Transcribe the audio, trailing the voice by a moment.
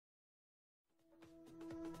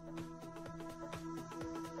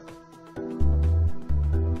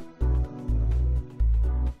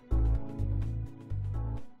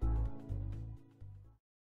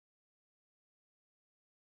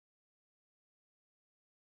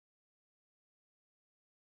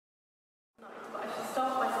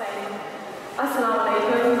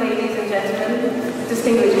gentlemen,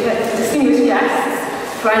 distinguished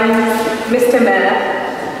guests, friends, Mr. Mayor,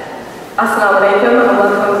 Assalamu alaikum and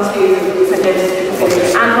welcome to St. James'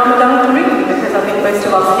 Street and Ramadan Kareem, because I think most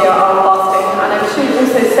of us here are fasting. And I should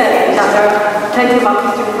also say that there are plenty of our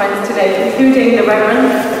Christian friends today, including the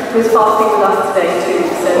Reverend, who is fasting with us today too,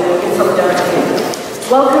 so in solidarity.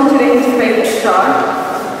 Welcome to the Interfaith Iftar.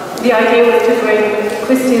 The idea was to bring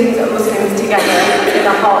Christians and Muslims together in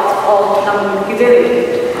the heart of London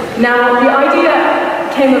Synagogue. Now, the idea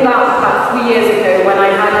came about 3 years ago when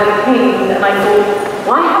I had a pain and I thought,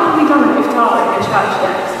 why haven't we done an Iftar in the church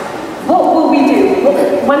yet? What will we do?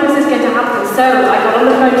 When is this going to happen? So I got on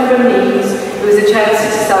the phone to Bernice, who was the chair of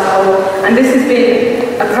City Circle, and this has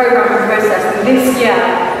been a programming process. And this year,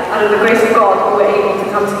 out of the grace of God, we were able to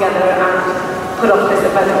come together and put off this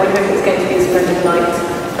event, and we hope it's going to be a splendid night.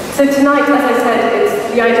 So tonight, as I said,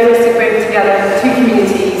 the idea is to bring together two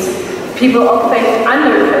communities, people of faith and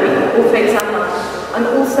no faith, all faiths and none, and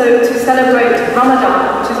also to celebrate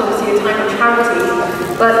Ramadan, which is obviously a time of charity,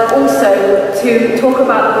 but also to talk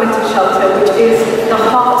about the winter shelter, which is the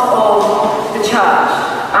heart of the church,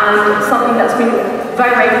 and something that's been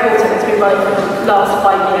very, very important. It's been running for the last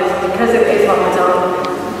 5 years, because it is Ramadan.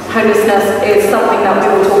 Homelessness is something that we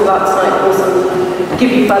will talk about tonight, also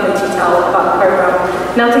give you further detail about the programme.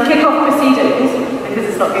 Now, to kick off proceedings, because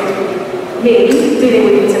it's not going to be me dealing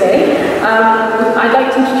with you today, I'd like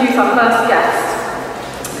to introduce our first guest.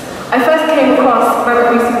 I first came across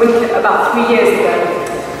Reverend Lucy Wickett about 3 years ago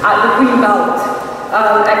at the Greenbelt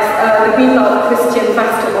Christian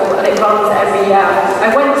Festival, and it runs every year.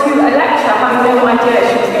 I went to a lecture having no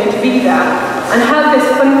idea she was going to be there, and heard this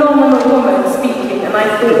phenomenal woman speaking, and I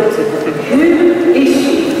thought, who is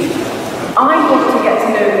she? I want to get to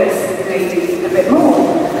know this lady a bit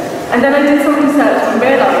more. And then I did some research and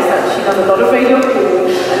realised that she does a lot of radio call,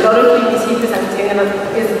 a lot of BBC presenting, and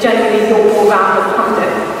is generally your all-round pundit.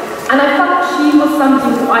 And I felt she was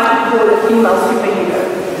something who I could call a female superhero.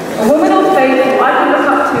 A woman of faith who I could look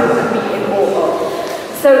up to and be in awe of.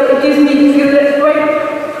 So it gives me great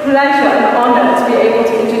pleasure and honour to be able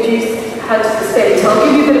to introduce her to the stage. So I'll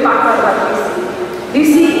give you a bit of background about Lucy.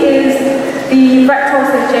 Lucy is the rector of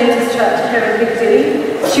St. James' Church here in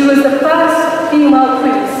Piccadilly. She was the first female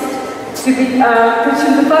priest to be, at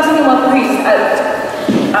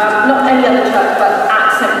not any other church, but at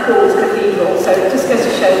St. Paul's Cathedral. So it just goes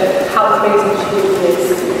to show how amazing she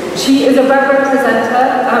is. She is a regular presenter,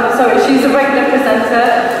 she's a regular presenter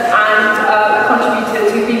and a contributor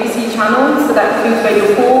to BBC channels, so that includes Radio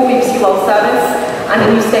 4, BBC World Service, and The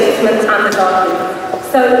New Statesman and The Guardian.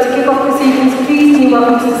 So to kick off proceedings, please do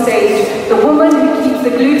welcome to the stage the woman who keeps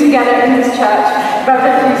the glue together in this church,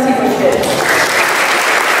 Reverend Lucy Wickett.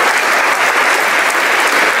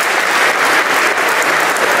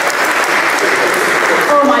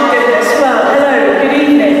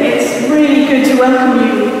 Good to welcome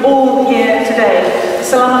you all here today.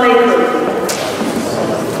 Assalamu alaikum.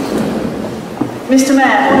 Mr.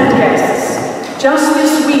 Mayor, honoured guests, just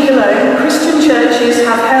this week alone, Christian churches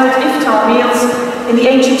have held Iftar meals in the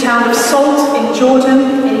ancient town of Salt in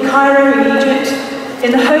Jordan, in Cairo in Egypt,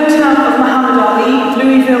 in the hometown of Muhammad Ali,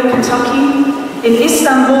 Louisville, Kentucky, in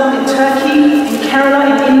Istanbul in Turkey, in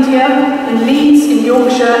Kerala in India, in Leeds in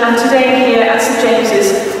Yorkshire, and today here at St.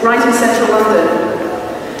 James's, right in central London.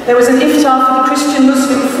 There was an Iftar for the Christian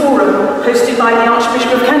Muslim Forum hosted by the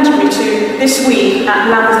Archbishop of Canterbury this week at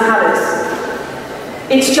Land's Palace.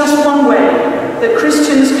 It's just one way that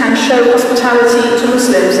Christians can show hospitality to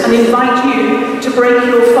Muslims and invite you to break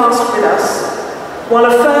your fast with us, while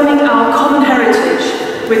affirming our common heritage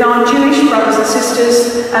with our Jewish brothers and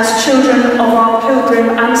sisters as children of our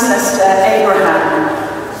pilgrim ancestor Abraham.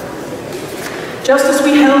 Just as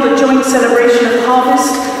we held a joint celebration of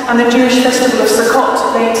harvest and the Jewish festival of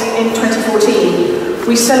Sukkot late in 2014,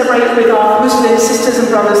 we celebrate with our Muslim sisters and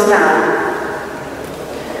brothers now.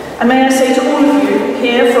 And may I say to all of you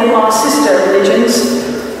here from our sister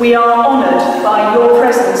religions, we are honoured by your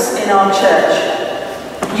presence in our church.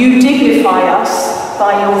 You dignify us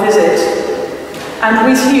by your visit. And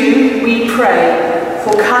with you, we pray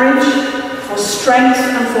for courage, for strength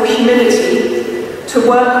and for humility to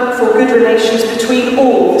work for good relations between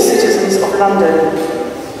all the citizens of London.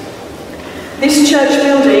 This church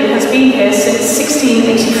building has been here since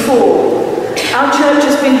 1684. Our church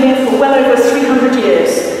has been here for well over 300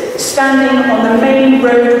 years, standing on the main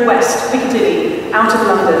road west, Piccadilly, out of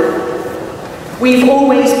London. We've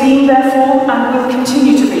always been, therefore, and will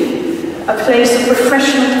continue to be, a place of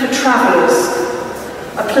refreshment for travellers,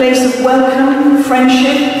 a place of welcome,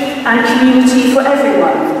 friendship, and community for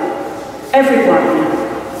everyone. Everyone.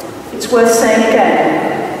 It's worth saying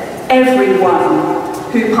again, everyone.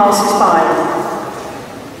 who passes by.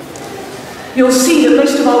 You'll see that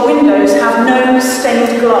most of our windows have no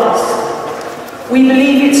stained glass. We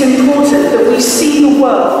believe it's important that we see the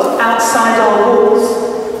world outside our walls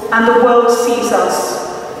and the world sees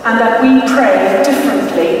us, and that we pray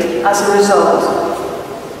differently as a result.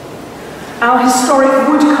 Our historic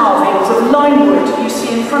wood carvings of lime wood you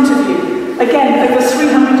see in front of you, again over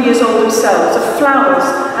 300 years old themselves, of flowers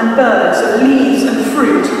and birds, of leaves and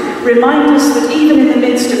fruit, remind us that even in the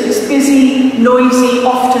midst of this busy, noisy,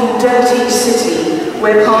 often dirty city,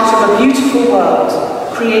 we're part of a beautiful world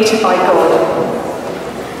created by God.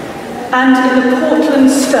 And in the Portland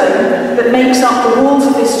stone that makes up the walls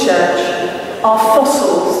of this church are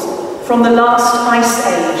fossils from the last ice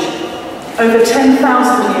age, over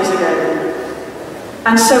 10,000 years ago.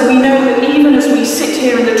 And so we know that even as we sit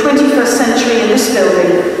here in the 21st century in this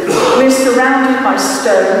building, we're surrounded by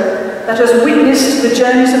stone that has witnessed the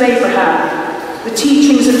journeys of Abraham, the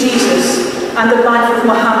teachings of Jesus, and the life of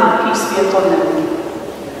Muhammad, peace be upon them.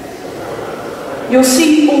 You'll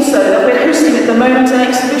see also that we're hosting at the moment an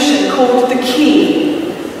exhibition called The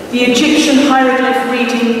Key, the Egyptian hieroglyph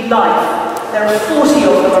reading life. There are 40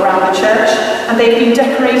 of them around the church, and they've been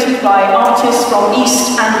decorated by artists from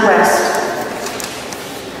East and West.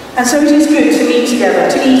 And so it is good to meet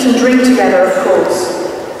together, to eat and drink together, of course.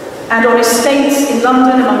 And on estates in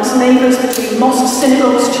London, amongst neighbours, between mosques,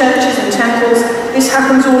 synagogues, churches and temples, this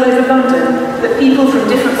happens all over London, that people from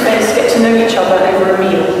different faiths get to know each other over a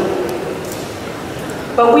meal.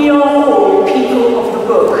 But we are all people of the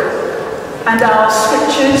book, and our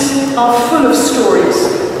scriptures are full of stories.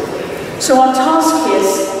 So our task here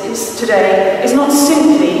today is not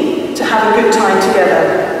simply to have a good time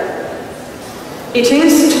together. It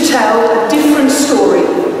is to tell a different story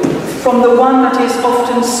from the one that is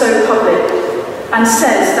often so public and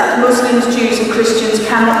says that Muslims, Jews and Christians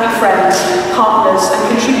cannot be friends, partners and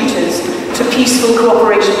contributors to peaceful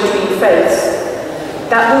cooperation between faiths.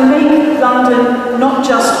 That will make London not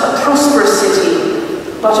just a prosperous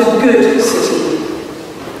city, but a good city.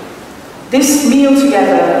 This meal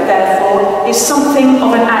together, therefore, is something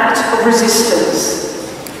of an act of resistance,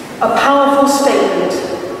 a powerful statement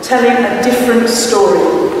telling a different story,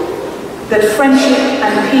 that friendship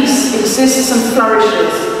and peace exists and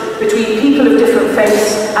flourishes between people of different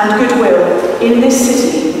faiths and goodwill in this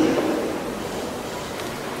city.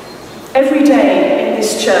 Every day in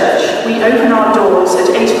this church, we open our doors at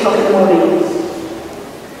 8 o'clock in the morning.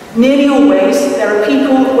 Nearly always, there are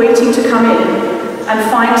people waiting to come in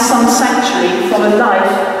and find some sanctuary from a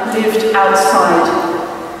life lived outside.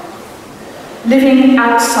 Living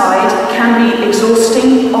outside can be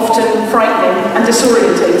exhausting, often frightening and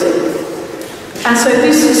disorientating. And so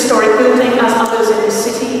this historic building, as others in this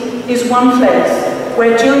city, is one place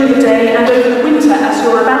where during the day and over the winter, as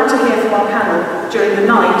you're about to hear from our panel, during the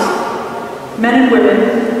night, men and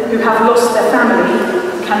women who have lost their family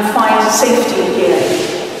can find safety here.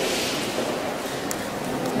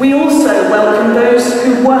 We also welcome those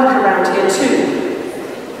who work around here too.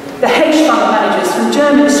 The hedge fund managers from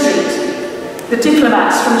Jermyn Street, the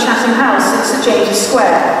diplomats from Chatham House and St James's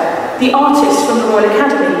Square, the artists from the Royal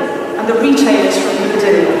Academy, and the retailers from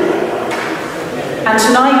Piccadilly. And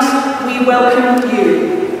tonight, we welcome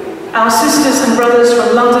you, our sisters and brothers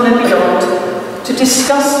from London and beyond, to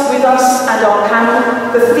discuss with us and our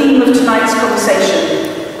panel the theme of tonight's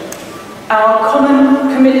conversation, our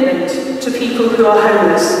common commitment to people who are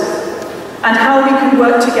homeless, and how we can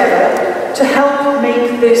work together to help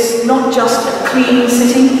make this not just a clean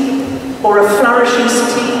city, or a flourishing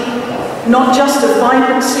city, not just a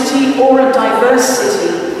vibrant city or a diverse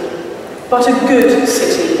city, but a good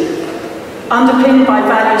city, underpinned by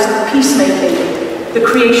values of peacemaking, the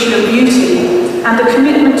creation of beauty, and the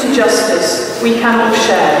commitment to justice we can all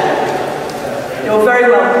share. You're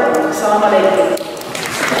very welcome. Assalamu alaikum.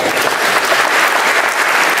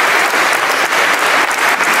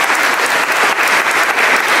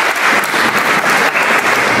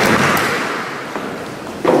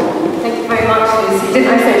 Didn't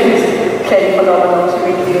I say she was clearly phenomenal? She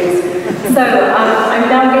really is. So I'm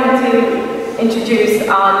now going to introduce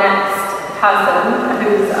our next person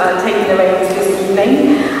who's taking the reins this evening.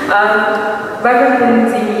 Reverend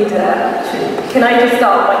Zita, can I just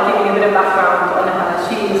start by giving a bit of background on her?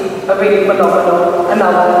 She's a really another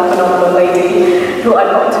phenomenal lady who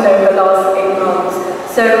I've got to know the last 8 months.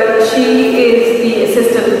 So she is the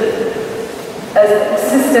associate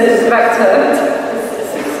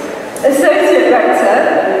director,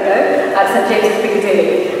 there we go, at St James's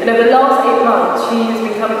Piccadilly. And over the last 8 months, she has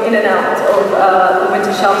been coming in and out of the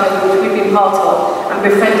winter shelter which we've been part of and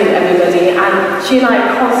befriending everybody. And she and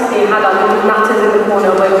I constantly had our little natters in the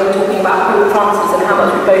corner where we were talking about Pope Francis and how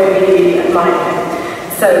much we both really admire him.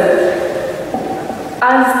 So,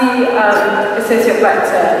 as the Associate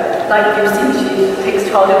Rector, like you've seen, she takes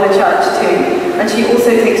charge of the church too, and she also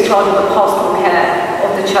takes charge of the pastoral care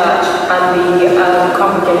of the church and the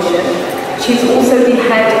congregation. She's also the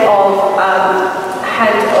head of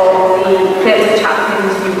the Theatre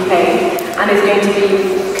Chaplains UK, and is going to be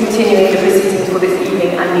continuing the proceedings for this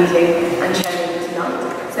evening and meeting and chairing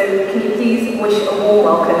tonight. So can you please wish a warm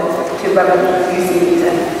welcome to Reverend Lucy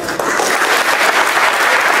Wheaton.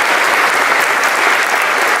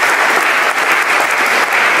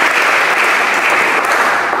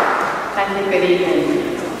 Good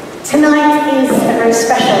evening. Tonight is a very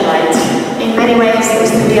special night. In many ways, it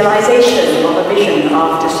was the realization of a vision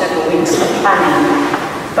after several weeks of planning.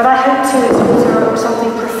 But I hope too it's also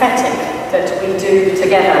something prophetic that we do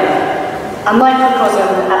together. A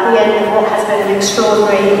microcosm at the end of what has been an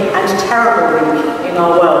extraordinary and terrible week in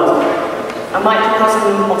our world. A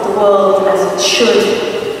microcosm of the world as it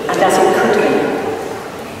should and as it could be.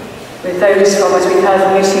 With those from, as we've heard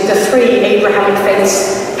from Lucy, the three Abrahamic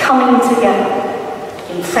faiths coming together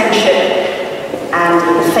in friendship and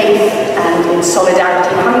in faith and in solidarity,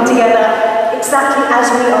 coming together exactly as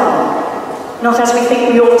we are. Not as we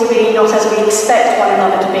think we ought to be, not as we expect one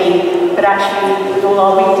another to be, but actually with all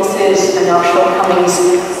our weaknesses and our shortcomings,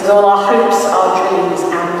 with all our hopes, our dreams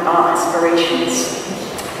and our aspirations.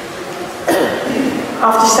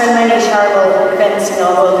 After so many terrible events in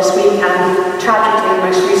our world this week, and tragically,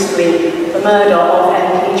 most recently, the murder of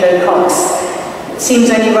MP Joe Cox, it seems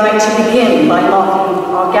only right to begin by marking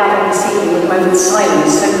our gathering this evening with a moment of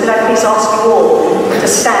silence. So could I please ask you all to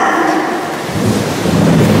stand?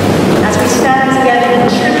 As we stand together in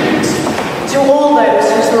tribute to all those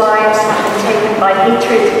whose lives have been taken by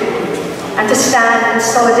hatred, and to stand in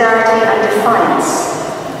solidarity and defiance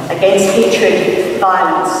against hatred,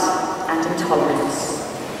 violence and intolerance.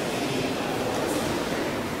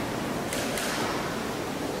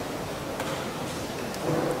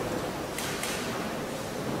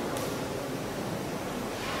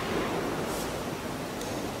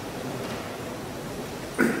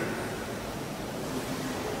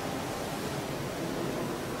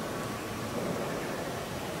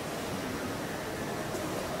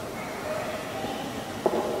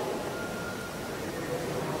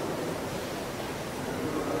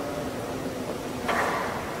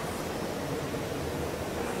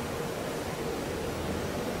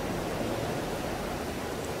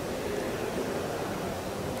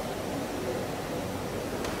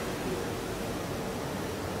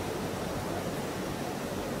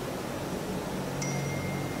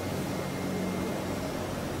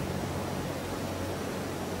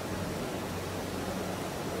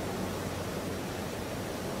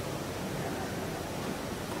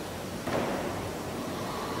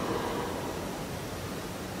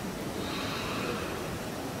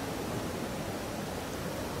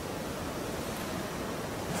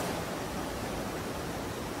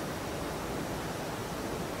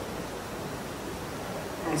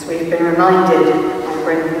 As we've been reminded by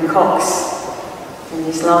Brendan Cox in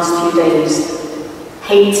these last few days,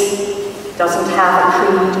 hate doesn't have a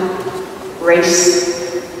creed,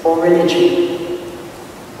 race, or religion.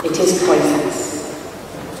 It is poisonous.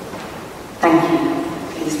 Thank you.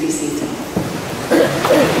 Please be seated.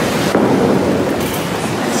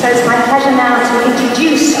 So it's my pleasure now to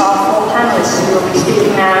introduce our four panelists who will be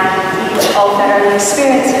speaking now, each of their own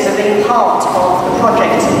experiences of being part of the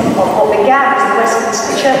project of what began as the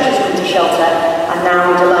Westminster Church's winter shelter, and now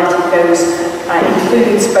we're delighted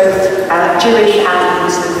includes both Jewish and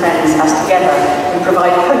Muslim friends, as together we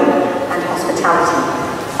provide hope and hospitality.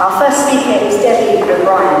 Our first speaker is Debbie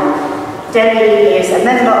O'Brien. Debbie is a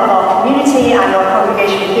member of our community and our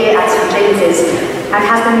congregation here at St James's, and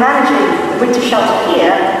has been managing the winter shelter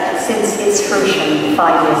here since its fruition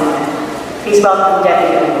 5 years ago. Please welcome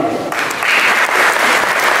Debbie.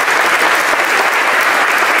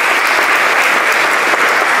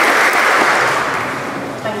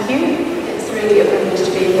 Thank you. It's really a privilege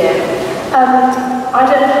to be here. I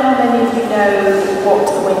don't know how many of you know what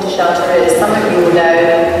a winter shelter is. Some of you will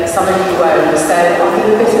know, some of you won't. So I'll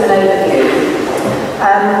give a bit of an overview.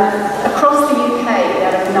 Across the UK,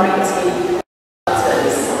 there are 90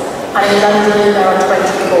 shelters, and in London there are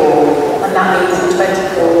 24, and that means in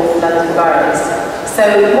 24 London boroughs. So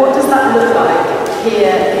what does that look like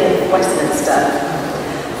here in Westminster?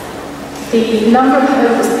 The number of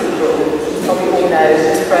homeless people, you probably all know,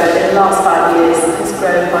 has grown in the last 5 years, has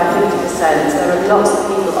grown by 50%. There are lots of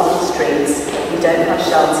people on the streets who don't have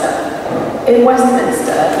shelter. In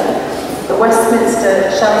Westminster, the Westminster Westminster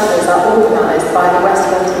shelters are organised by the West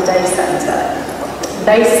London Day Centre.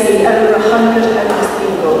 They see over 100 homeless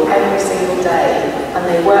people every single day, and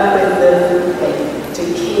they work with them, they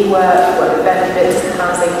do key work with benefits,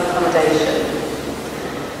 housing, accommodation.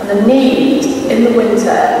 And the need in the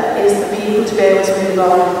winter is for people to be able to move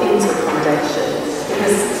on into accommodation.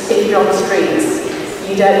 Because if you're on the streets,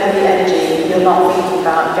 you don't have the energy, you're not thinking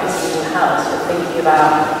about getting to your house, you're thinking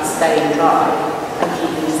about staying dry and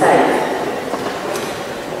keeping safe.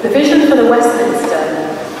 The vision for the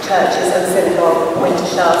Westminster Churches and Synagogue Winter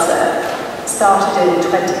Shelter started in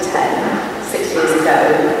 2010, 6 years ago,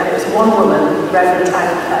 and it was one woman, Reverend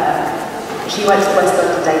Annie Kirk. She went to the West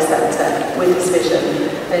London Day Centre with this vision.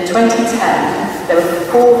 And in 2010, there were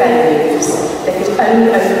 4 venues. They could only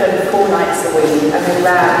open 4 nights a week, and they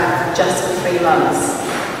ran just for 3 months.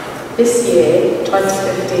 This year,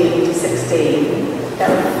 2015 to 16, there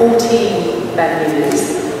were 14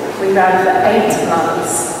 venues. We ran for 8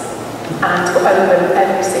 months and were open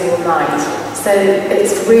every single night. So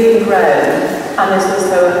it's really grown, and there's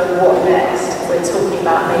also a what next. We're talking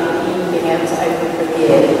about maybe even being able to open for a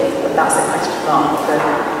year, but that's a question mark for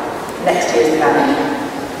next year's planning.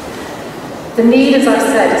 The need, as I've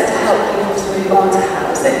said, is to help people to move on to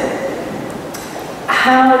housing.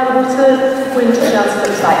 What a winter shelter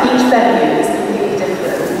looks like. Each venue is completely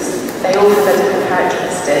different. They all have their different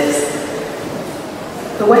characteristics.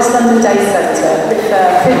 The West London Day Centre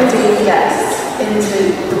refer 15 guests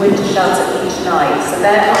into the winter shelter each night. So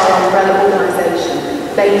they're our umbrella organisation.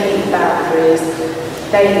 They keep boundaries.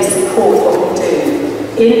 They support what we do.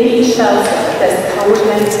 In each shelter, there's a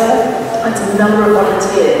coordinator and a number of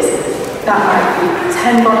volunteers. That might be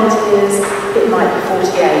 10 volunteers, it might be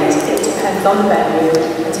 48. It depends on the venue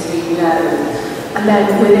and who you know. And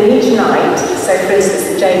then within each night, so for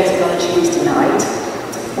instance, St James is on a Tuesday night,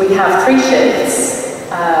 we have 3 shifts.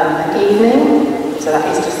 Evening, so that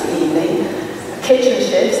is just the evening. Kitchen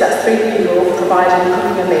shifts, that's 3 people providing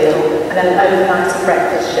cooking a meal, and then an overnight and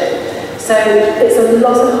breakfast shift. So it's a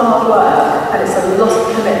lot of hard work, and it's a lot of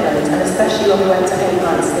commitment, and especially when we went to 8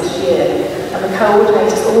 months this year. And the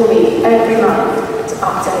coordinators all meet every month to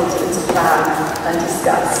update and to plan and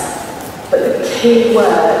discuss. But the key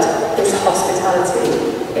word is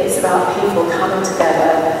hospitality. It's about people coming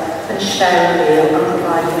together and sharing a meal and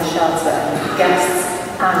providing a shelter, guests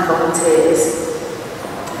and volunteers.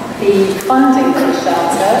 The funding for the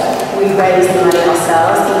shelter, we raise the money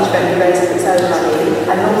ourselves, each venue raises its own money,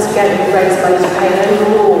 and altogether we raise money to pay an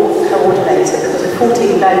overall coordinator, because with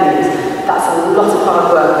 14 venues, that's a lot of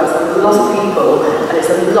hard work, that's a lot of people, and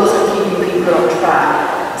it's a lot of keeping people on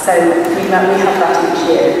track. So we have that each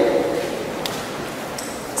year.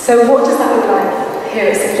 So what does that look like here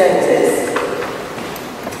at St James's?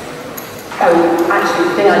 Oh, actually,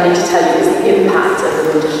 the thing I need to tell you is the impact of the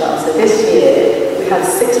winter shelter. This year, we had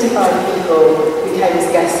 65 people who came as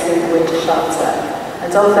guests through the winter shelter, and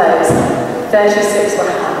of those, 36 were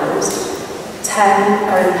housed, 10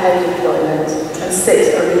 are in paid employment, and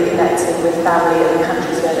 6 are reconnecting with family and the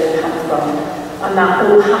countries where they come from. And that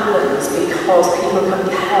all happens because people can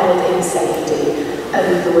be held in safety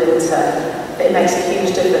over the winter. It makes a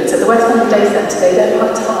huge difference. At the West London Day Centre, they don't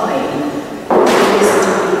have time to listen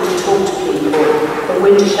to people, to talk to people. The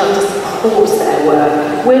winter shelter supports their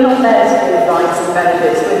work. We're not there to give rights and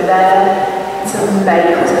benefits. We're there to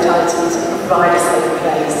make hospitality, to provide a safe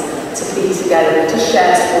place, to be together, to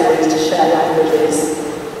share stories, to share languages.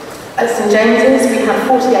 At St James's, we had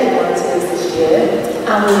 48 volunteers this year,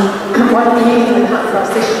 and one of the unique impact for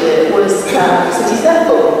us this year was City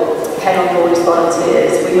Circle came on board as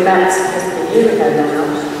volunteers. We met a year ago now,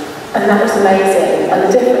 and that was amazing. And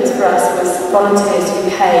the difference for us was volunteers who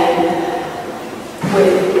came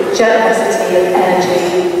with generosity and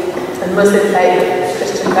energy, and Muslim faith,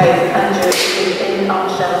 Christian faith, and Jewish in our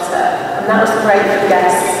shelter. And that was great for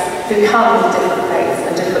guests who come with different faiths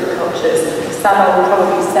and different cultures. Saba will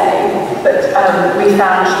probably say, but we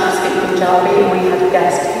found she could speak Punjabi, and we had a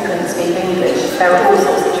guest who couldn't speak English. There were all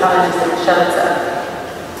sorts of challenges in the shelter.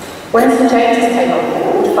 When St James's came on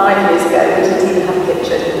board 5 years ago, we didn't even have a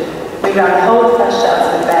kitchen. We ran the whole first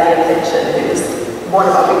shelter with barely a kitchen. It was one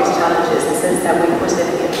of our biggest challenges, and since then we put in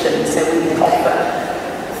a kitchen so we can offer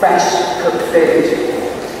fresh, cooked food.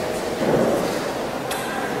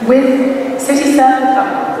 With City Circle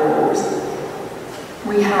coming on board,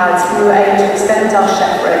 we were able to extend our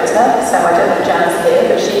chef rota. So I don't know if Jan's here,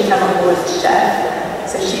 but she came on board as chef.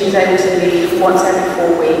 So she was able to leave once every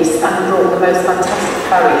 4 weeks and brought the most fantastic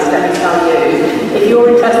curries, let me tell you. If you're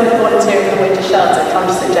interested in volunteering for the winter shelter, come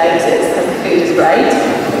to St James's because the food is great.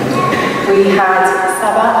 We had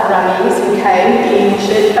Saba and Ramiz who came evening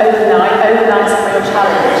shift overnight's a real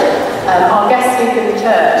challenge. Our guests sleep in the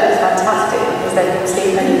church. It's fantastic because they can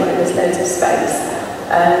sleep anywhere. There's loads of space.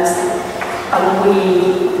 And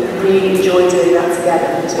we really enjoy doing that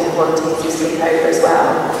together between volunteers who sleep over as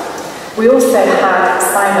well. We also had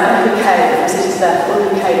Simon, who came from City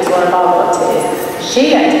Circle, who came as one of our volunteers.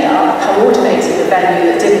 She ended up coordinating the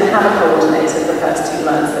venue that didn't have a coordinator for the first 2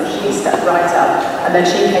 months, so she stepped right up, and then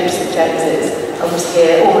she came to St James's and was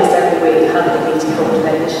here almost every week, helping me to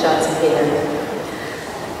coordinate this shelter here.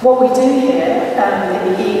 What we do here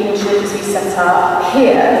in the evening shifts we set up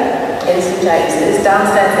here in St James's,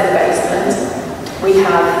 downstairs in the basement, we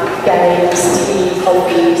have games, tea,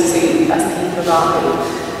 coffee, soup, as people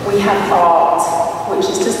are. We have art, which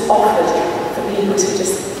is just offered for people to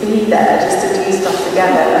just be there, just to do stuff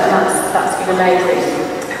together, and that's been amazing.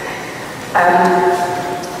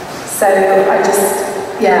 So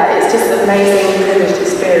it's just an amazing, privileged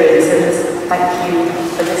experience, and thank you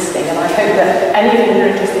for listening, and I hope that any of you who are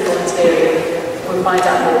interested in volunteering will find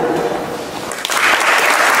out more.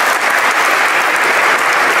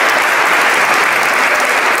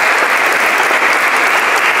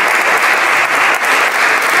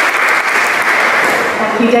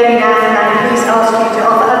 David, and please ask you to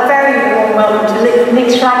offer a very warm welcome to Nick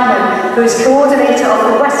Schlagman, who is coordinator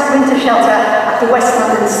of the West Winter Shelter at the West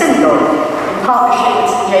London Synagogue, in partnership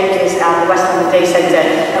with St James's and the West London Day Centre,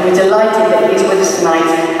 and we're delighted that he is with us tonight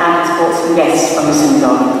and has brought some guests from the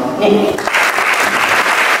synagogue. Nick.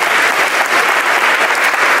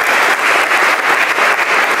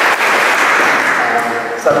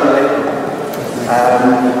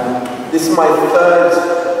 This is my third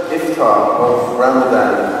Iftar of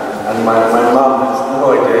Ramadan, and my mum has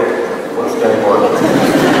no idea what's going on.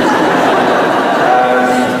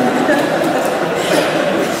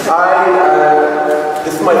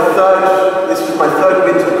 This was my third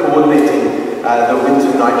winter coordinating the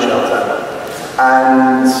winter night shelter,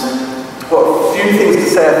 and a few things to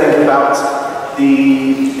say I think about the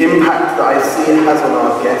impact that I see it has on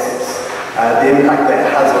our guests, the impact that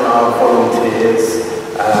it has on our volunteers.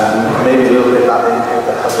 Maybe a little bit about the impact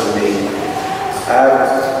that has on me.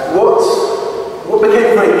 What became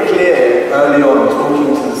very clear early on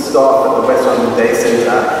talking to the staff at the West London Day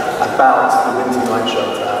Centre about the winter night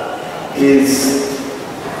shelter is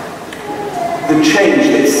the change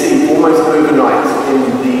they see almost overnight in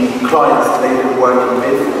the clients that they've been working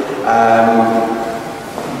with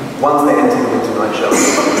once they enter the winter night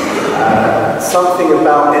shelter. Something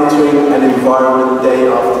about entering an environment day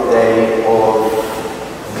after day of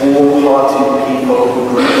warm-hearted people who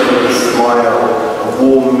greet them with a smile, a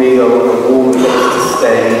warm meal, a warm place to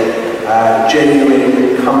stay,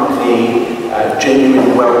 genuine company,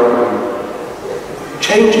 genuine welcome,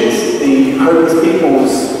 changes the homeless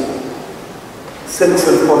people's sense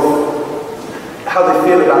of how they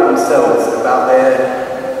feel about themselves, about their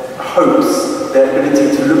hopes, their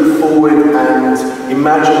ability to look forward and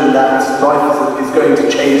imagine that life is going to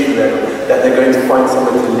change for them, that they're going to find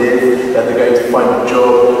somewhere to live, that they're going to find a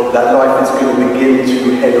job, that life is going to begin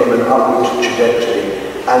to head on an upward trajectory.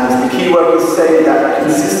 And the key workers say that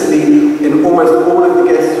consistently in almost all of the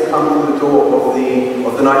guests who come through the door of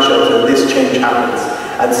the night shelter, this change happens.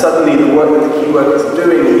 And suddenly the work that the key workers are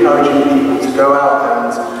doing, encouraging people to go out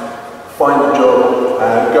and find a job,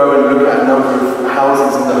 go and look at a number of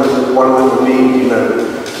houses in the hope that one of them will be,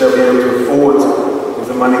 they'll be able to afford with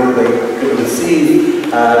the money that they could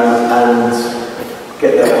receive and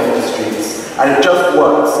get them off the streets. And it just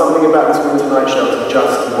works. Something about this winter night shelter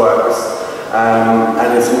just works.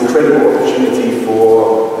 And it's an incredible opportunity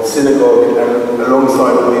for the synagogue and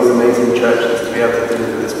alongside all these amazing churches to be able to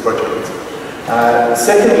deliver this project.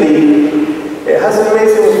 Secondly, it has an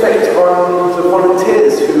amazing effect on the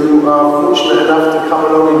volunteers who are fortunate enough to come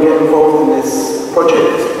along and get involved in this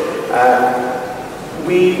project.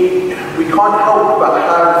 We can't help but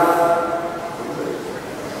have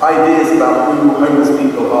ideas about who homeless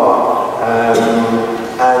people are,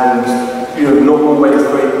 and not always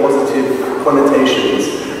very positive connotations.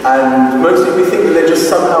 And mostly we think that they're just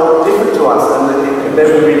somehow different to us and that it could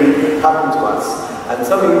never really happen to us. And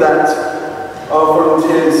something that our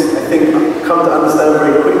volunteers, I think, come to understand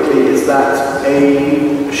very quickly is that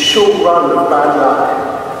a short run of bad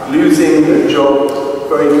luck, losing a job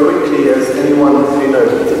very quickly, as anyone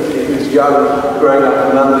particularly who's young, growing up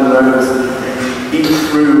in London knows, eat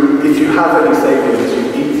through, if you have any savings, you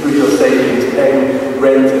eat through your savings, paying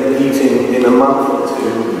rent and eating in a month or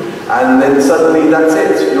two, and then suddenly that's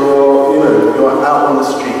it, you're out on the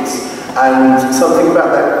streets. And something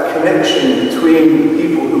about that connection between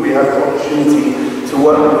people who we have the opportunity to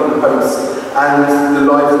work with and host and the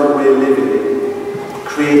lives that we're living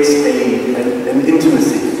creates an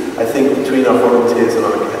intimacy, I think, between our volunteers and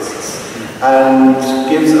our guests. and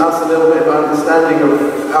gives us a little bit of understanding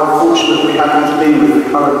of how fortunate we happen to be with the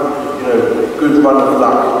current, good run of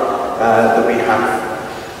luck that we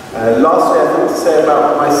have. Lastly, I think to say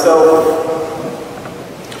about myself,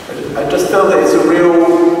 I just feel that it's a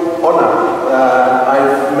real honour.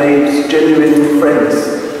 I've made genuine friends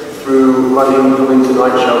through running the Winter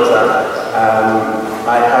Night Shelter.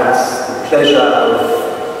 I had the pleasure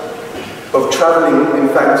of travelling. In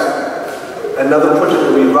fact, another project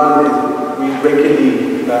that we run is we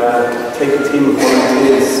regularly take a team of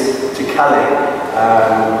volunteers to Calais,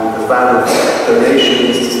 a van of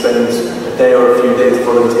donations to spend a day or a few days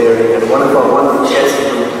volunteering. And one of our wonderful guests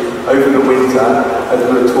over the winter, as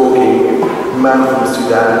we were talking, a man from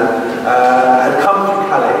Sudan, had come to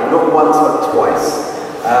Calais, not once but twice,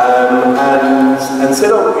 and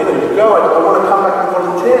said, oh, I want to come back and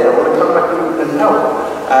volunteer, I want to come back and help.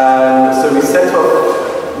 So we set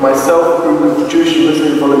off, myself, a group of Jewish and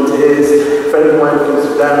Muslim volunteers, a friend of mine from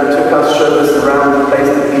Sudan, who took us, showed us around the place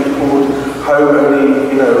that he called home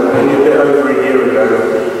only a bit over a year ago.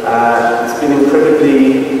 It's been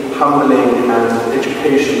incredibly humbling and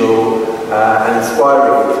educational and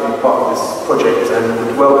inspiring to be part of this project, and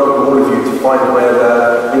would welcome all of you to find where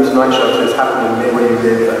the Winter Night Shelter is happening near where you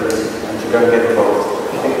live, and to go and get involved.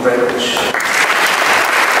 Thank you very much.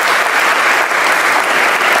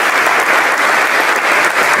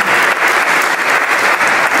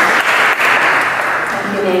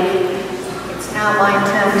 Now my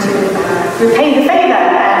turn to repay the favour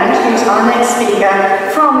and introduce our next speaker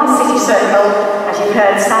from City Circle. As you've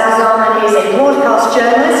heard, Salazar is a broadcast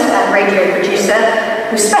journalist and radio producer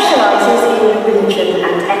who specialises in religion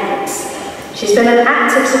and ethics. She's been an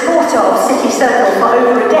active supporter of City Circle for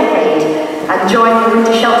over a decade and joined the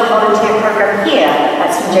Winter Shelter Volunteer Programme here at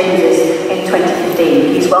St James's in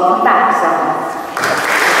 2015. Please welcome back, Salazar.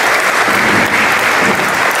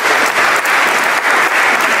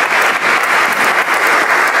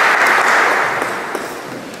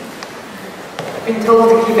 Been told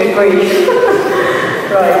to keep it brief.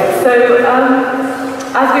 Right, so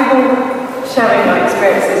as we've all sharing our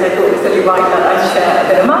experiences, I thought it was only right that I share a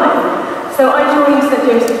bit of mine. So I joined St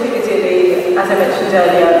James's Piccadilly, as I mentioned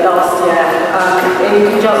earlier, last year,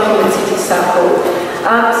 in conjunction with City Circle.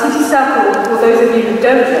 City Circle, for those of you who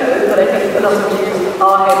don't know, but I think a lot of you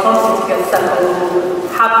are here from City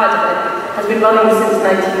Circle, have heard of it, has been running since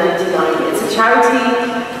 1999. It's a charity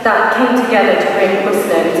that came together to bring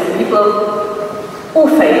Muslims and people, all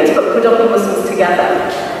faiths, but predominantly Muslims together.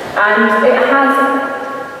 And it has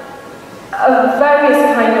a various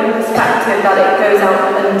kind of perspective that it goes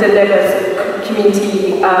out and delivers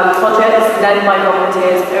community projects led by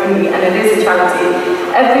volunteers only, and it is a charity.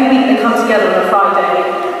 Every week they come together on a Friday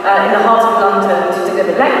in the heart of London to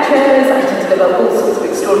deliver lectures and to deliver all sorts of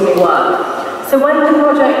extraordinary work. So when the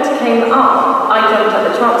project came up, I jumped at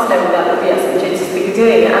the chance knowing that would be at St James's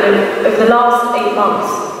Piccadilly, and over the last 8 months,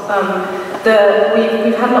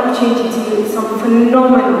 we've had an opportunity to meet some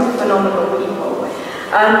phenomenal people.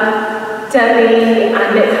 Debbie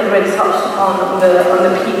and Nick have already touched upon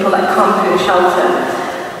the people that come through the shelter.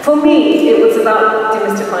 For me, it was about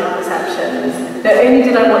demystifying perceptions. Not only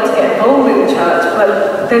did I want to get involved in the church,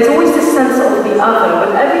 but there's always this sense of the other.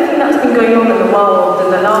 With everything that's been going on in the world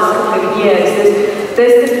in the last couple of years,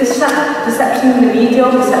 there's this perception in the media,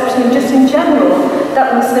 perception just in general,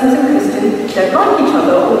 that Muslims and Christians don't like each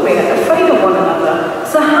other or we're afraid of one another.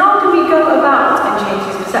 So how do we go about and change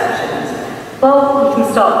these perceptions? Well, we can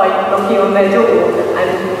start by knocking on their door and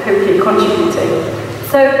hopefully contributing.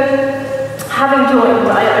 So, having joined,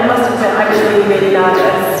 I must admit I was really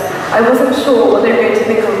nervous. I wasn't sure what they were going to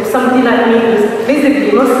think of somebody like me who's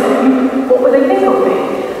visibly Muslim. What would they think of me?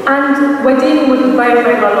 And we're dealing with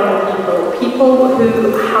very vulnerable people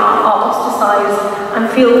who are ostracized and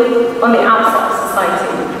feel on the outset of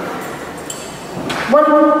society.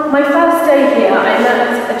 My first day here, I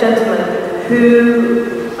met a gentleman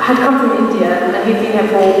who had come from India, and he'd been here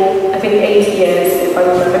for, I think, 8 years, if I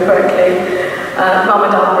remember correctly.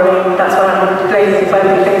 Ramadan brain, that's why I'm blazing for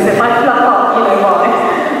everything, so if I fluff up, you know why.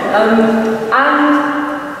 And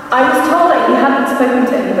I was told that he hadn't spoken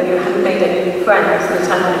to anybody, or hadn't made any friends in the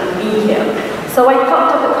time that he'd been here. So I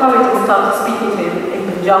plucked up the courage and started speaking to him in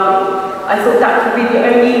Punjabi. I thought that could be the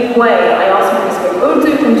only way. I asked him to speak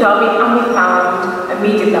Urdu, Punjabi, and we found a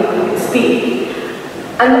medium that we could speak.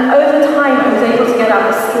 And over time, I was able to get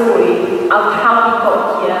out a story of how he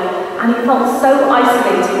got here, and he felt so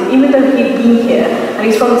isolated, even though he'd been here, and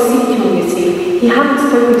he's from the Sikh community. He hadn't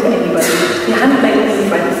spoken to anybody, he hadn't made any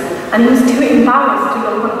friends, and he was too embarrassed to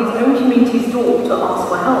knock on his own community's door to ask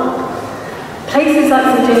for help. Places like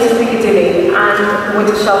St James's Piccadilly and the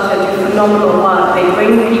Winter Shelter do phenomenal work. They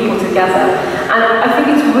bring people together together. And I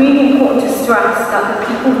think it's really important to stress that the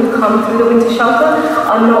people who come through the winter shelter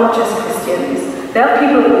are not just Christians. There are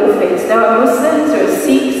people of all faiths. There are Muslims, there are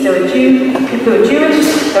Sikhs, there are Jews, people who are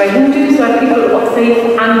Jewish, there are Hindus, there are people of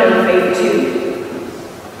faith and no faith too.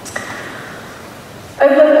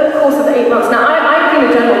 Over the course of the 8 months, now I've been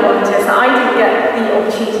a general volunteer, so I didn't get the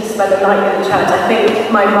opportunity to spend a night in the church. I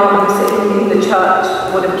think my mum sitting in the church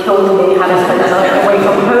would have killed me had I spent a night away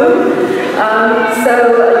from home. So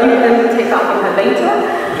you can take that with her later.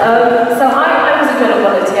 So I was a general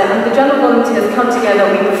volunteer, and the general volunteers come together,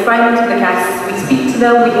 we befriend the guests, we speak to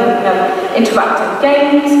them, we have interactive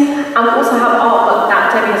games, and we also have artwork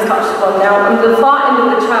that Debbie has touched upon now. On the far end of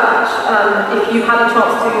the church, if you had a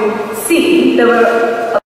chance to see, there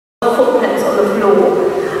were footprints on the floor.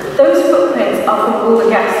 Those footprints are from all the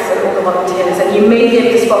guests and all the volunteers, and you may be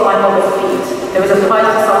able to spot my mother's feet. There was a prize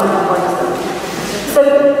for someone who finds them. So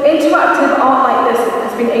interactive art like this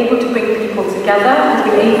has been able to bring people together, has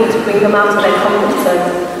been able to bring them out of their comfort zone.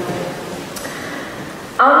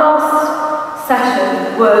 Our last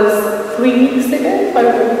session was 3 weeks ago, if I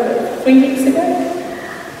remember, 3 weeks ago.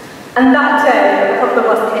 And that day, a couple of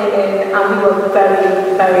us came in and we were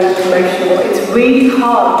very, very emotional. It's really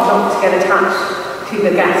hard not to get attached to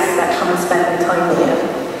the guests that come and spend their time here.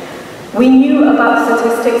 We knew about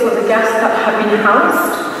statistics of the guests that have been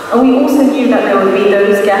housed, and we also knew that there would be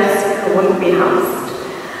those guests who wouldn't be housed.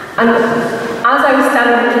 And as I was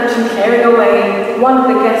standing in the kitchen clearing away, one of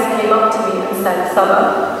the guests came up to me and said,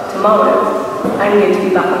 "Saba, tomorrow I'm going to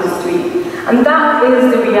be back on the street." And that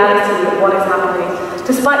is the reality of what is happening.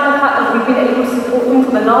 Despite the fact that we've been able to support them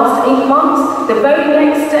for the last 8 months, the very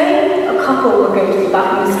next day, a couple were going to be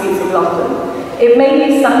back in the streets of London. It may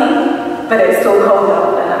be sunny, but it's still cold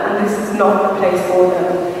out there, and this is not the place for them.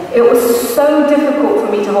 It was so difficult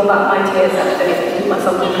for me to hold back my tears that day and keep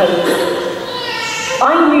myself composed.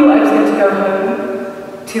 I knew I was going to go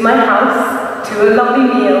home, to my house, to a lovely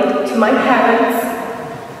meal, to my parents.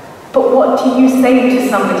 But what do you say to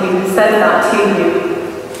somebody who says that to you?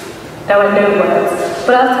 There are no words.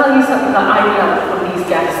 But I'll tell you something that I learned from these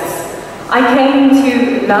guests. I came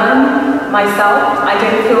to learn myself. I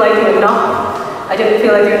don't feel I do enough. I don't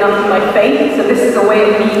feel I do enough in my faith, so this is a way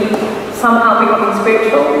of me somehow becoming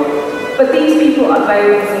spiritual. But these people are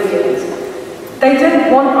very resilient. They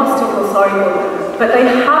don't want us to feel sorry for them, but they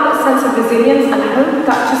have a sense of resilience and hope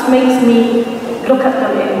that just makes me look at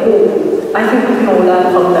them in awe. I think we can all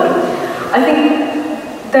learn from them. I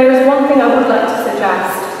think there is one thing I would like to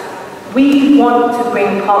suggest. We want to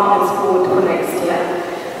bring partners forward for next year.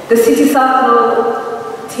 The City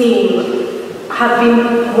Circle team have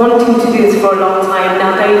been wanting to do this for a long time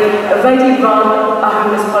now. They already run a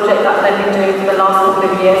homeless project that they've been doing for the last couple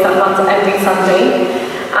of years that runs every Sunday.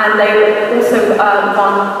 And they also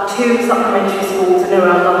run 2 supplementary schools in and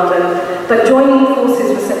around London. But joining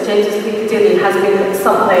forces with St James's Piccadilly has been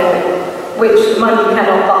something which money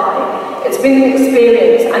cannot buy. It's been an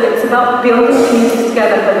experience, and it's about building communities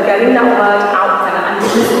together, but getting that word out there and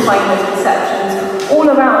demystifying those perceptions all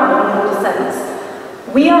around in a broader sense.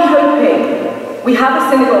 We are hoping, we have a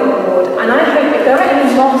synagogue on board, and I hope if there are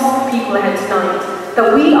any mosque people ahead tonight,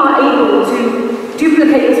 that we are able to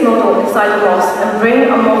duplicate this model inside a mosque and bring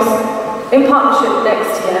a mosque in partnership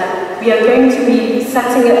next year. We are going to be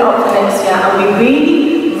setting it up for next year, and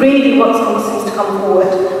we really want some Muslims to come forward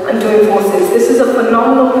and join forces. This is a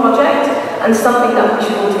phenomenal project and something that we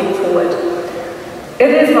should all take forward. It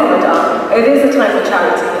is Ramadan. It is a time for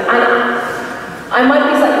charity. And I might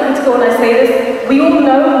be slightly critical when I say this. We all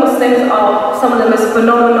know Muslims are some of the most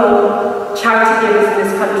phenomenal charity givers in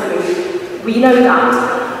this country. We know that.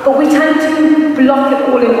 But we tend to block it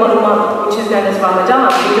all in one month, which is known as Ramadan,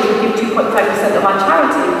 because we give 2.5% of our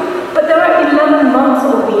charity. But there are 11 months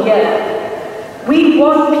of the year. We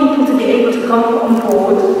want people to be able to come on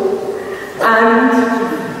board and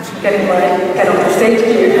get off the stage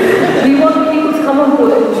here. We want people to come on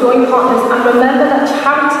board and join partners, and remember that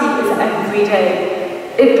charity is every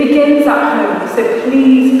day. It begins at home, so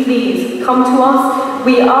please, please come to us.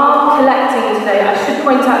 We are collecting today. I should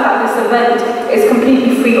point out that this event is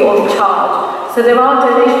completely free of charge. So there are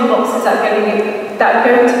donation boxes that are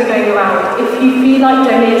going to be going around. If you feel like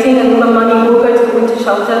donating and all the money will go to the winter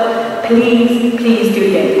shelter, please, please do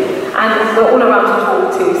give. And we're all around to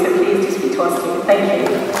talk too, so please do speak to us too. Thank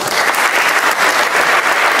you.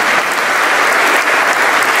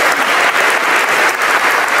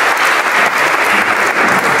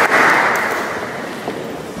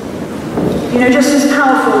 You know, just as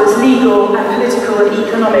powerful as legal and political and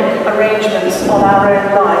economic arrangements on our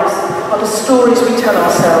own lives are the stories we tell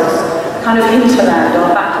ourselves, kind of hinterland,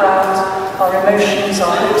 our background, our emotions,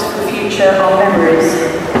 our hopes for the future, our memories.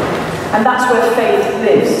 And that's where faith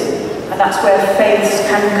lives, and that's where faiths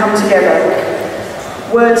can come together.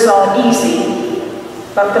 Words are easy,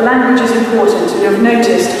 but the language is important, and you've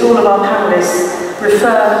noticed that all of our panellists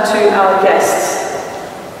refer to our guests.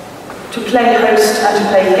 To play host and to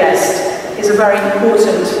play guest is a very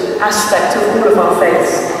important aspect of all of our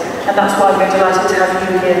faiths, and that's why we're delighted to have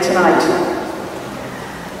you here tonight.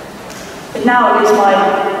 And now it is my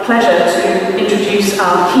pleasure to introduce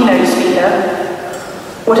our keynote speaker.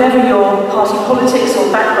 Whatever your party politics or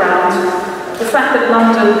background, the fact that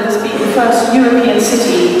London has been the first European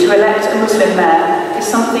city to elect a Muslim mayor is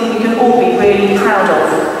something we can all be really proud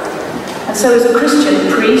of. And so as a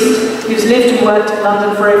Christian priest who's lived and worked in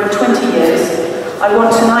London for over 20 years, I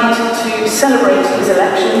want tonight to celebrate his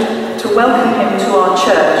election, to welcome him to our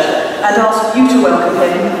church, and ask you to welcome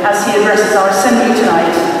him as he addresses our assembly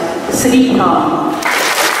tonight, Sadiq Khan.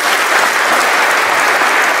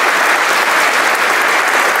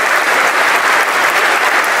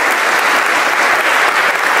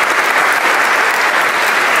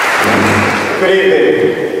 Good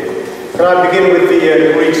evening. Can I begin with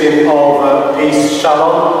the greeting of peace,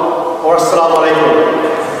 shalom, or assalamu alaikum?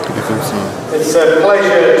 It's a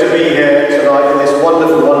pleasure to be here tonight in this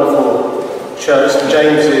wonderful, wonderful church, St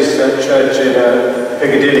James's Church in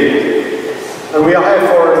Piccadilly. And we are here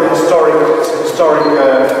for an historic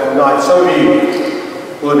night. Some of you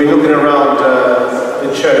will have been looking around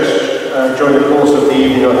the church during the course of the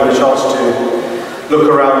evening. I had a chance to look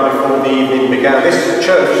around before the evening began. This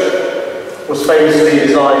church was famously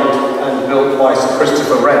designed and built by Sir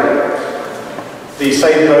Christopher Wren, the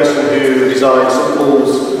same person who designed St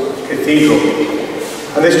Paul's Cathedral.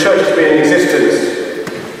 And this church has been in existence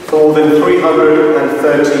for more than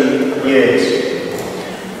 330 years.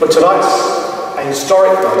 But tonight's a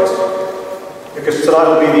historic night, because tonight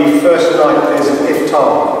will be the first night there's an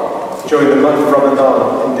Iftar during the month of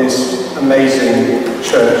Ramadan in this amazing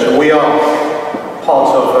church. And we are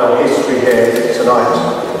part of history here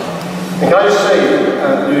tonight. And can I just say,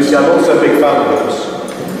 Lucy, I'm also a big fan of yours.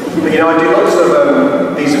 But you know, I do lots of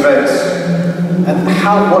these events, and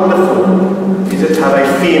how wonderful is it to have a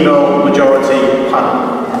female majority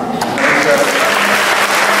panel.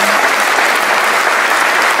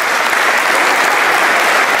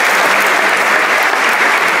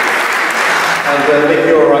 And Nick,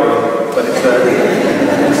 you're all right, but it's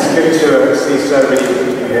good to see so many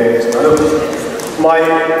people here. My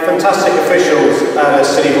fantastic officials at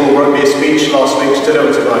City Hall wrote me a speech last week, stood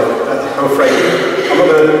over tonight. I'm afraid I'm not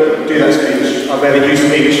going to do that speech. I made a new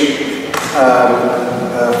speech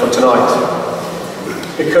for tonight.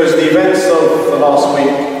 Because the events of the last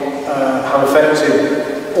week have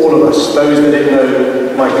affected all of us, those that didn't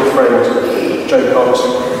know my good friend Joe Cox,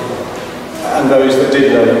 and those that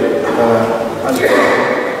did know as well.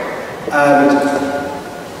 And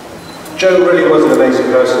Joe really was an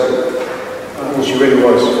amazing person. I mean, she really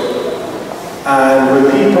was. And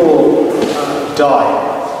when people die,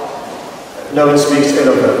 no one speaks ill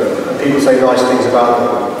of them, and people say nice things about them.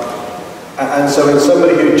 And so when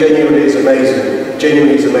somebody who genuinely is amazing,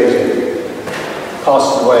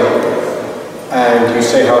 passes away, and you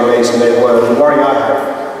say how amazing they were, the worry I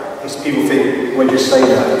have is people think we're just saying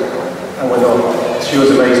that, and we're not. She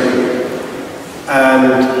was amazing.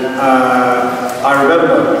 And I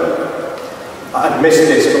remember, I'd missed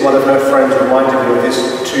this, but one of her friends reminded me of this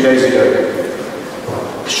 2 days ago.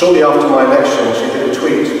 Shortly after my election, she did a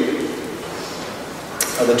tweet.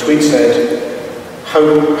 And the tweet said,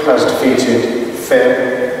 "Hope has defeated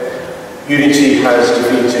fear, unity has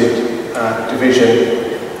defeated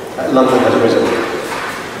division, London has risen."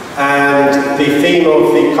 And the theme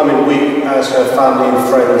of the coming week, as her family and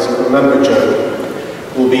friends remember Joe,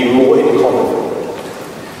 will be more in common.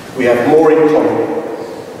 We have more in common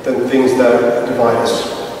than things that divide us.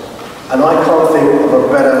 And I can't think of a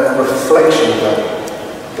better reflection of that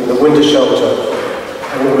than the winter shelter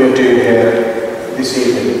and what we're doing here this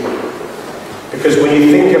evening. Because when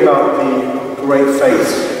you think about the great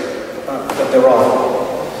faiths that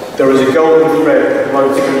there is a golden thread that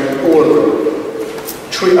runs through all of them.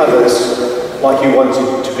 Treat others like you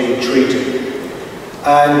wanted to be treated.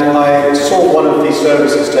 And I saw one of these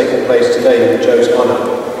services taking place today in Joe's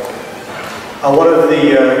honour. And one of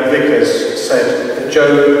the vicars said that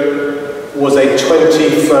Joe was a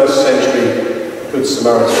 21st century Good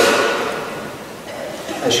Samaritan.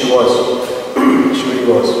 And she was. She really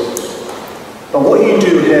was. But what you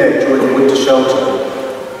do here during the winter shelter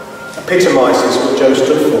epitomises what Joe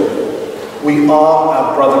stood for. We are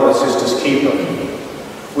our brother and sister's keeper.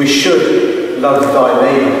 We should love thy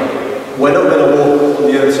neighbour. We're not going to walk on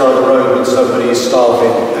the other side of the road when somebody is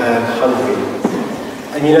starving and hungry.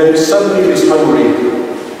 And you know, somebody who's hungry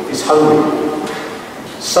is hungry.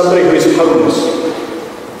 Somebody who is homeless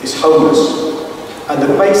is homeless. And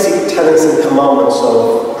the basic tenets and commandments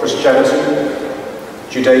of Christianity,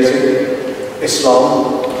 Judaism,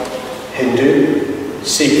 Islam, Hindu,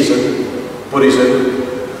 Sikhism, Buddhism,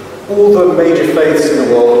 all the major faiths in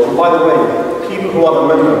the world, and by the way, people who are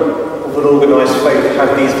a member of an organised faith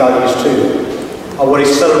have these values too, are what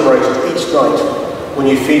is celebrated each night when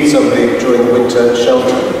you feed somebody during the winter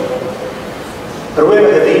shelter. And we have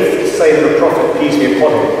a hadith saying that the Prophet, peace be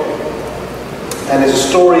upon him, and there's a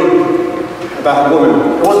story about a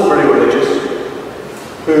woman who wasn't very religious,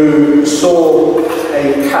 who saw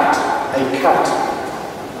a cat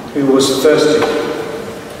who was thirsty,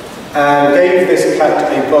 and gave this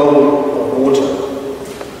cat a bowl of water.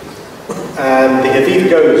 And the hadith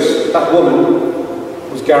goes, that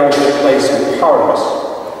woman was guaranteed a place in paradise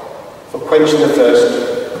for quenching the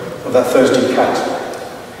thirst of that thirsty cat.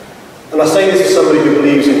 And I say this as somebody who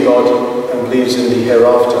believes in God and believes in the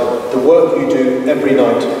hereafter. The work you do every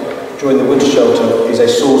night during the winter shelter is a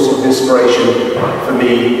source of inspiration for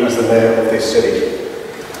me as the mayor of this city.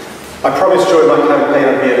 I promised during my campaign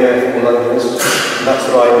I'd be a mayor for Londoners, and that's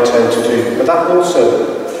what I intend to do. But that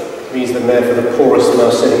also means the mayor for the poorest in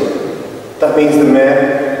our city. That means the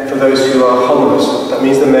mayor for those who are homeless. That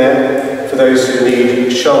means the mayor for those who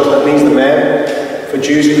need shelter. That means the mayor for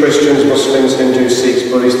Jews, Christians, Muslims, Hindus, Sikhs,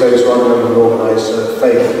 Buddhists, those who are members of organised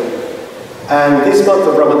faith. And this month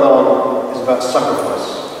of Ramadan is about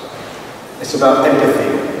sacrifice. It's about empathy.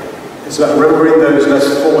 It's about remembering those less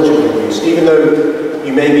fortunate than you. Even though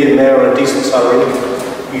you may be a mayor on a decent salary,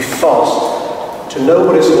 you fast to know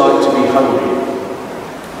what it's like to be hungry.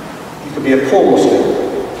 You could be a poor Muslim,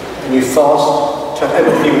 and you fast to have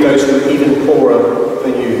empathy with those who are even poorer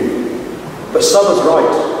than you. But Summer's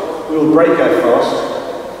right. We will break our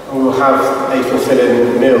fast, and we will have a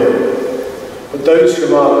fulfilling meal. But those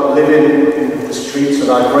who are living in the streets of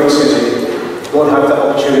our great city won't have that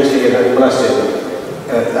opportunity and that blessing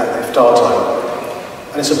at Iftar time.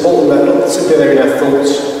 And it's important that not simply they're in our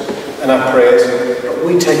thoughts and our prayers, but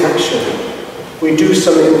we take action. We do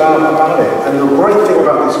something about it. And the great thing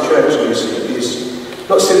about this church, Lucy, is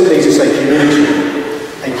not simply is it a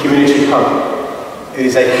community hub. It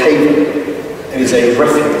is a haven. It is a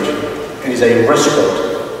refuge. It is a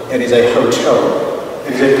restaurant. It is a hotel.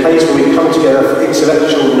 It is a place where we come together for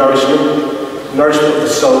intellectual nourishment, nourishment of the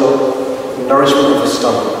soul, nourishment of the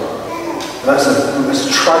stomach. And that's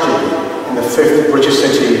a tragedy in the 5th richest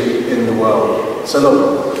city in the world. So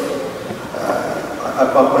look,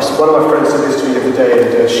 one of my friends said this to me the other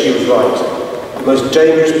day, and she was right. The most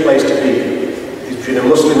dangerous place to be is between a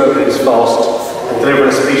Muslim opening his fast and delivering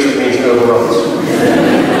a speech that means overruns.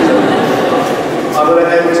 I'm going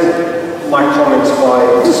to end my comments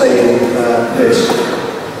by saying this.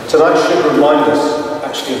 Tonight should remind us,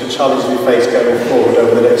 actually, of the challenges we face going forward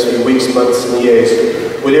over the next few weeks, months and years.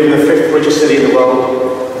 We live in the 5th richest city in the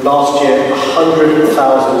world. Last year, 100,000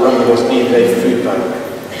 Londoners needed a food bank.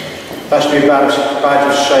 That should be a badge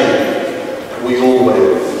of shame we all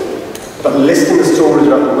wear. But listening to stories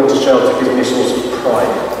about the winter shelter gives me a source of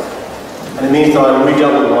pride. And it means that I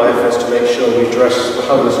redouble my efforts to make sure we address the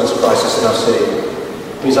homelessness crisis in our city.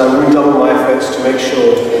 It means I redouble my efforts to make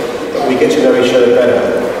sure that we get to know each other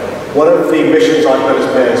better. One of the missions I've got as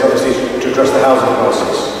mayor is obviously to address the housing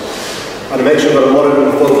crisis and to make sure we've got a modern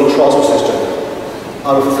and affordable transport system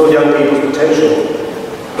and fulfill young people's potential.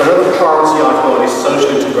 Another priority I've got is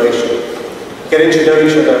social integration. Getting to know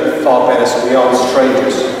each other far better so we aren't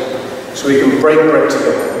strangers. So we can break bread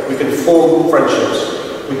together, we can form friendships,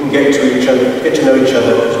 we can get to know each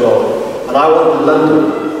other as well. And I want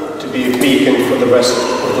London to be a beacon for the rest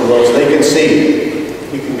of the world so they can see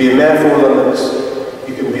you can be a mayor for Londoners,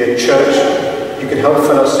 you can be a church, you can help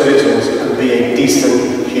fellow citizens and be a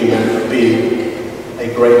decent human being,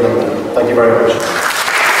 a great Londoner. Thank you very much.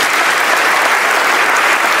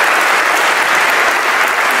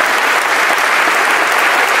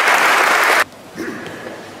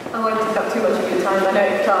 I won't take up too much of your time. I know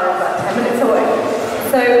Iftar is about 10 minutes away.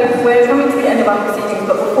 So we're coming to the end of our proceedings,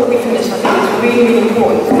 but before we finish, I think it's really, really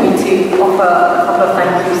important for me to offer a couple of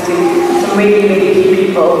thank yous to some really, really key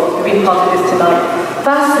people who've been part of this tonight.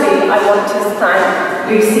 Firstly, I want to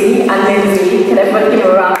thank Lucy and Lindsay. Can everybody give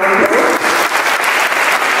a round of applause?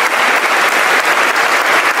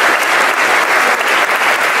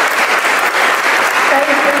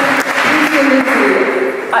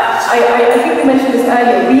 I think we mentioned this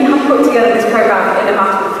earlier, we have put together this program in a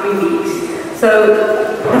matter of 3 weeks. So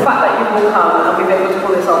the fact that you will come and we've been able to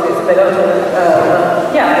pull this off is a bit of a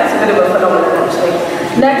phenomenon actually.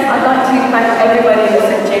 Next, I'd like to thank everybody in the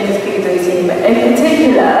St. James's Cathedral team, in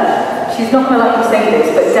particular she's not going to like me saying this,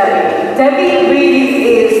 but Debbie. Debbie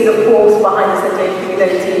really is the force behind the St.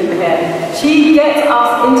 James team here. She gets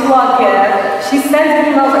us into our gear. She sends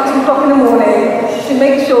emails at 2 o'clock in the morning to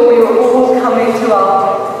make sure we were all coming to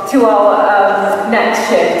our next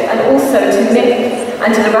shift, and also to Nick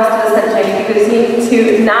and to the rest of the St. James, because to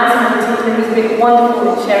Naz and the team who's been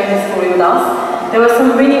wonderful in sharing this story with us. There were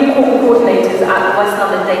some really important coordinators at the West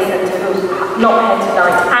London Day Centre who's not here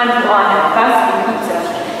tonight, and who are here. Firstly, Peter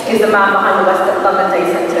is the man behind the West London Day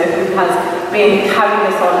Centre who has been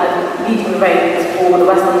carrying this on and leading the reins for the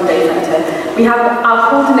West London Day Centre. We have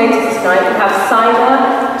our coordinators tonight. We have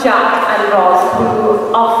Simon, Jack and Roz,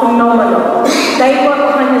 who are phenomenal. They work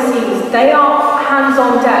behind the scenes. They are hands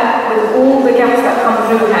on deck with all the guests that come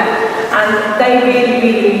through here, and they really,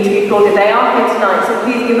 really need to be applauded. They are here tonight, so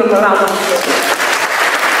please give them a round of applause.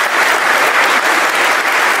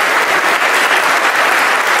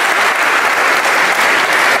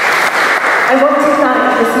 I want to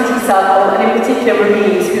thank the City Circle, and in particular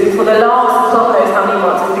Rameez, who for the last God knows how many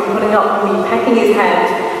months has been putting up with me, pecking his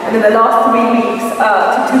head, and in the last 3 weeks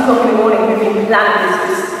to 2 o'clock in the morning we've been planning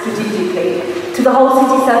this strategically. To the whole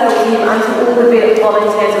City Circle team and to all the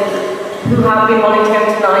volunteers who have been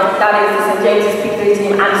volunteering tonight, that is the St. James's Piccadilly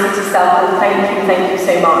team and City Circle, thank you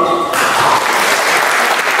so much.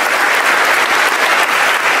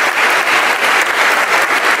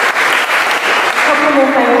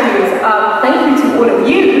 Thank you to all of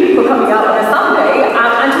you for coming out on a Sunday,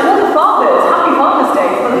 and to all the fathers, happy Father's Day,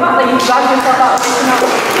 for the fact that you dragged yourself out of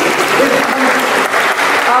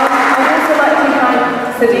I'd also like to thank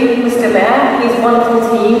Sadiq, Mr. Mayor, his wonderful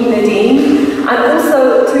team, Nadine, and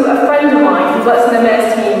also to a friend of mine who works in the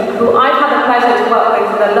Mayor's team, who I've had the pleasure to work with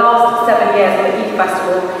for the last 7 years on the Eid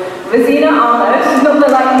Festival. Rosina Ahmed, she's not the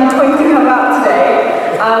like me pointing her out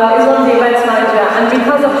today, is one of the events manager, and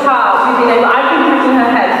because of her, I've been packing her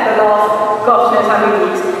head for the last gosh knows how many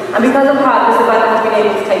weeks, and because of her, this event has been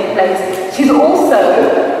able to take place. She's also,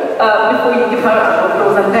 before you give her a round of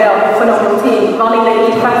applause, and they are a phenomenal team, running the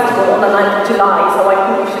Eid Festival on the 9th of July, so I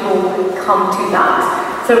think we should all come to that.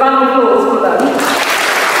 So round of applause for them.